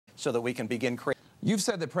so that we can begin creating. You've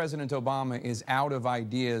said that President Obama is out of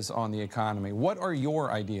ideas on the economy. What are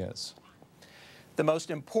your ideas? The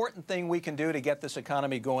most important thing we can do to get this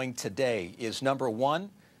economy going today is, number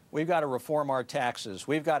one, we've got to reform our taxes.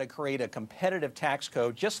 We've got to create a competitive tax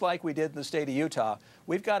code, just like we did in the state of Utah.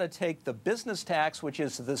 We've got to take the business tax, which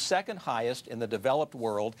is the second highest in the developed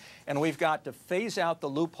world, and we've got to phase out the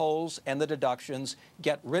loopholes and the deductions,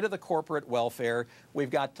 get rid of the corporate welfare.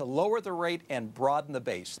 We've got to lower the rate and broaden the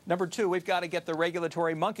base. Number two, we've got to get the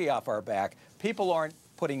regulatory monkey off our back. People aren't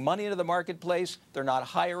putting money into the marketplace. They're not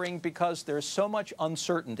hiring because there's so much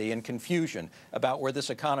uncertainty and confusion about where this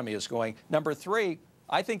economy is going. Number three,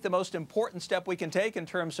 I think the most important step we can take in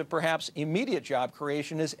terms of perhaps immediate job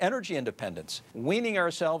creation is energy independence, weaning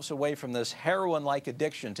ourselves away from this heroin-like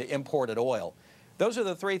addiction to imported oil. Those are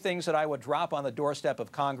the three things that I would drop on the doorstep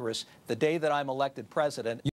of Congress the day that I'm elected president.